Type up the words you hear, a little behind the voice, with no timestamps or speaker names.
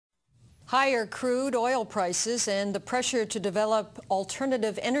Higher crude oil prices and the pressure to develop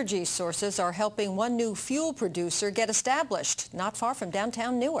alternative energy sources are helping one new fuel producer get established, not far from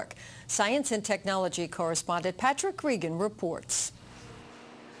downtown Newark. Science and technology correspondent Patrick Regan reports.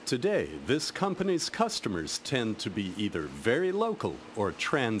 Today, this company's customers tend to be either very local or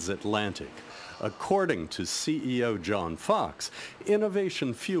transatlantic. According to CEO John Fox,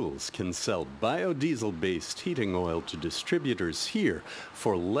 Innovation Fuels can sell biodiesel-based heating oil to distributors here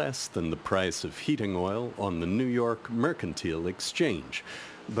for less than the price of heating oil on the New York Mercantile Exchange.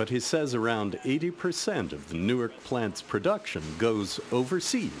 But he says around 80% of the Newark plant's production goes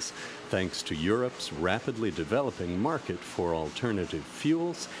overseas, thanks to Europe's rapidly developing market for alternative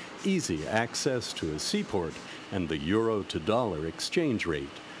fuels, easy access to a seaport, and the euro-to-dollar exchange rate.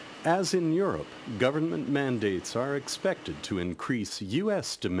 As in Europe, government mandates are expected to increase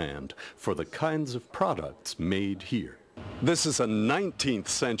U.S. demand for the kinds of products made here. This is a 19th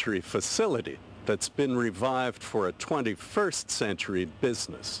century facility that's been revived for a 21st century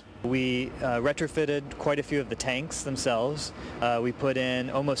business. We retrofitted quite a few of the tanks themselves. We put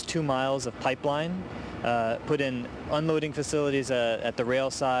in almost 2 miles of pipeline, put in unloading facilities at the rail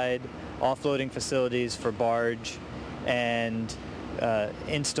side, offloading facilities for barge, and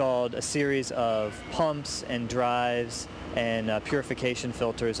installed a series of pumps and drives and purification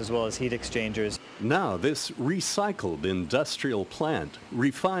filters as well as heat exchangers. Now this recycled industrial plant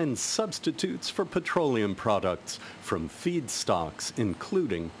refines substitutes for petroleum products from feedstocks,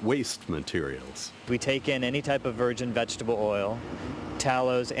 including waste materials. We take in any type of virgin vegetable oil,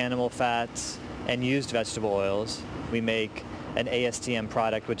 tallows, animal fats, and used vegetable oils. We make an ASTM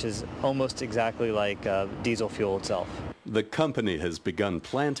product which is almost exactly like diesel fuel itself. The company has begun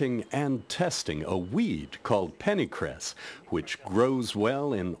planting and testing a weed called pennycress, which grows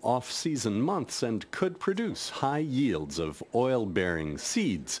well in off-season months and could produce high yields of oil-bearing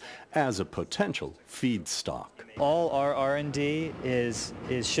seeds as a potential feedstock. All our R&D is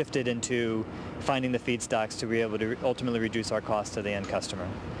shifted into finding the feedstocks to be able to ultimately reduce our cost to the end customer,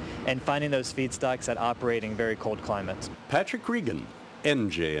 and finding those feedstocks that operate in very cold climates. Patrick Regan,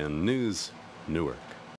 NJN News, Newark.